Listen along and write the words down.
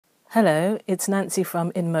Hello, it's Nancy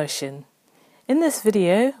from InMotion. In this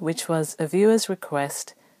video, which was a viewer's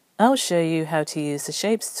request, I'll show you how to use the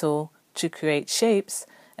Shapes tool to create shapes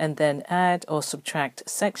and then add or subtract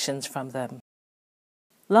sections from them.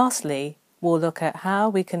 Lastly, we'll look at how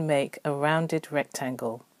we can make a rounded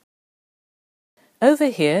rectangle. Over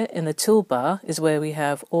here in the toolbar is where we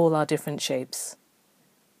have all our different shapes.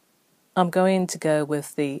 I'm going to go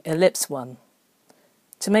with the ellipse one.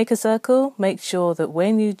 To make a circle, make sure that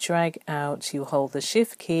when you drag out, you hold the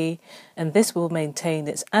Shift key, and this will maintain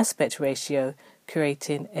its aspect ratio,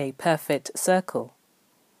 creating a perfect circle.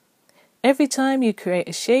 Every time you create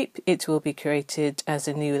a shape, it will be created as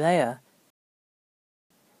a new layer.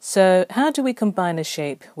 So how do we combine a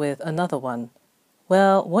shape with another one?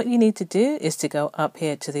 Well, what you need to do is to go up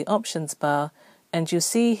here to the options bar, and you'll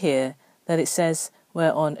see here that it says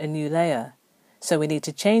we're on a new layer. So we need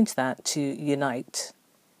to change that to Unite.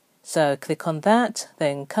 So click on that,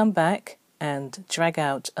 then come back and drag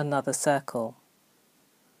out another circle.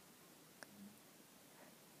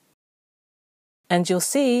 And you'll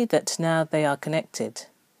see that now they are connected.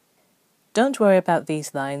 Don't worry about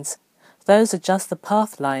these lines. Those are just the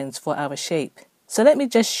path lines for our shape. So let me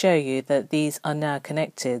just show you that these are now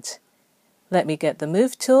connected. Let me get the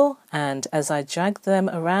Move tool, and as I drag them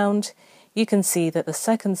around, you can see that the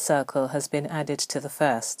second circle has been added to the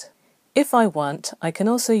first. If I want, I can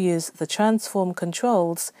also use the transform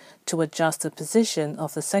controls to adjust the position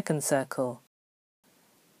of the second circle.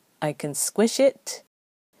 I can squish it,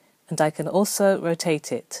 and I can also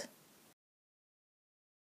rotate it.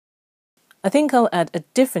 I think I'll add a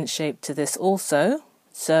different shape to this also,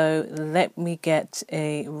 so let me get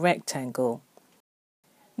a rectangle.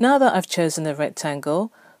 Now that I've chosen a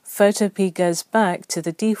rectangle, Photopea goes back to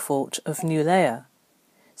the default of new layer.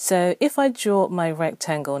 So if I draw my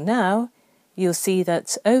rectangle now, you'll see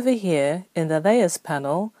that over here in the Layers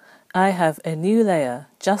panel, I have a new layer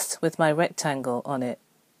just with my rectangle on it.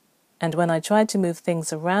 And when I try to move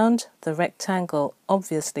things around, the rectangle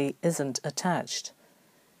obviously isn't attached.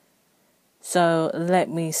 So let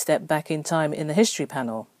me step back in time in the History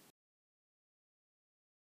panel.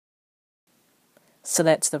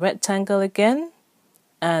 Select the rectangle again,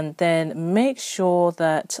 and then make sure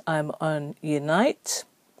that I'm on Unite.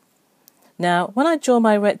 Now, when I draw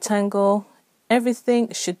my rectangle,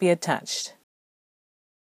 everything should be attached.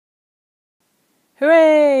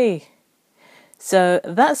 Hooray! So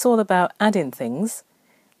that's all about adding things.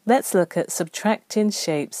 Let's look at subtracting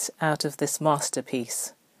shapes out of this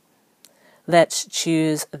masterpiece. Let's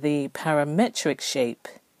choose the parametric shape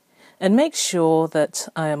and make sure that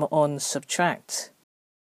I am on Subtract.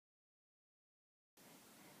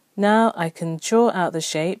 Now I can draw out the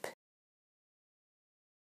shape.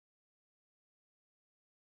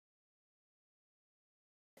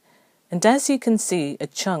 And as you can see, a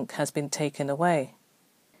chunk has been taken away.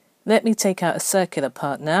 Let me take out a circular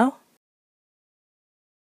part now.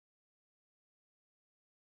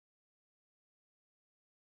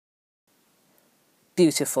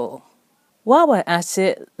 Beautiful. While we're at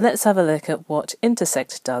it, let's have a look at what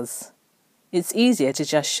intersect does. It's easier to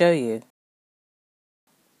just show you.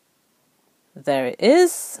 There it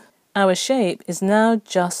is. Our shape is now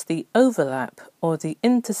just the overlap or the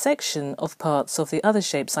intersection of parts of the other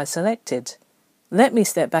shapes I selected. Let me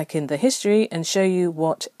step back in the history and show you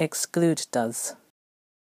what exclude does.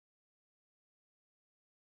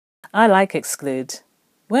 I like exclude.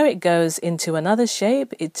 Where it goes into another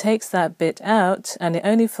shape, it takes that bit out and it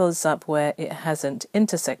only fills up where it hasn't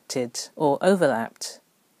intersected or overlapped.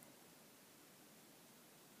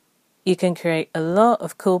 You can create a lot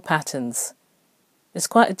of cool patterns. It's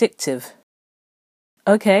quite addictive.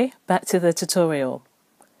 Okay, back to the tutorial.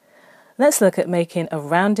 Let's look at making a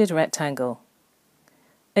rounded rectangle.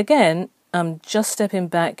 Again, I'm just stepping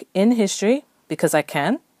back in history because I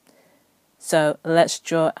can. So let's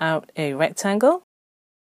draw out a rectangle.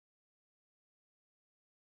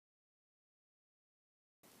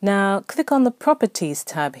 Now click on the Properties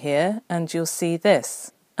tab here and you'll see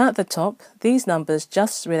this. At the top, these numbers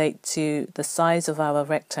just relate to the size of our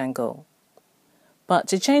rectangle. But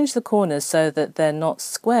to change the corners so that they're not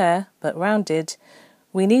square but rounded,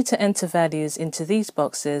 we need to enter values into these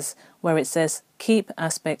boxes where it says Keep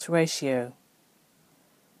Aspect Ratio.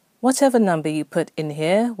 Whatever number you put in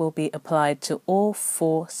here will be applied to all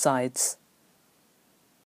four sides.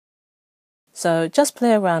 So just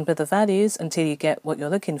play around with the values until you get what you're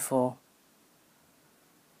looking for.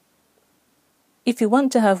 If you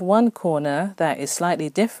want to have one corner that is slightly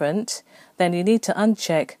different, then you need to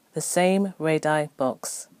uncheck the same radii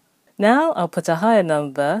box. Now I'll put a higher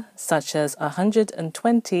number, such as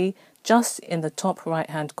 120, just in the top right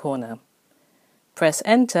hand corner. Press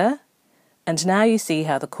enter, and now you see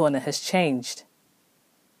how the corner has changed.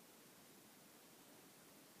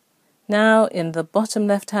 Now in the bottom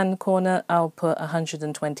left hand corner I'll put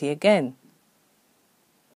 120 again.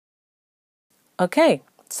 Okay,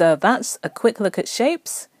 so that's a quick look at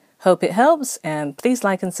shapes. Hope it helps, and please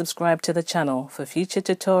like and subscribe to the channel for future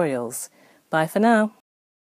tutorials. Bye for now.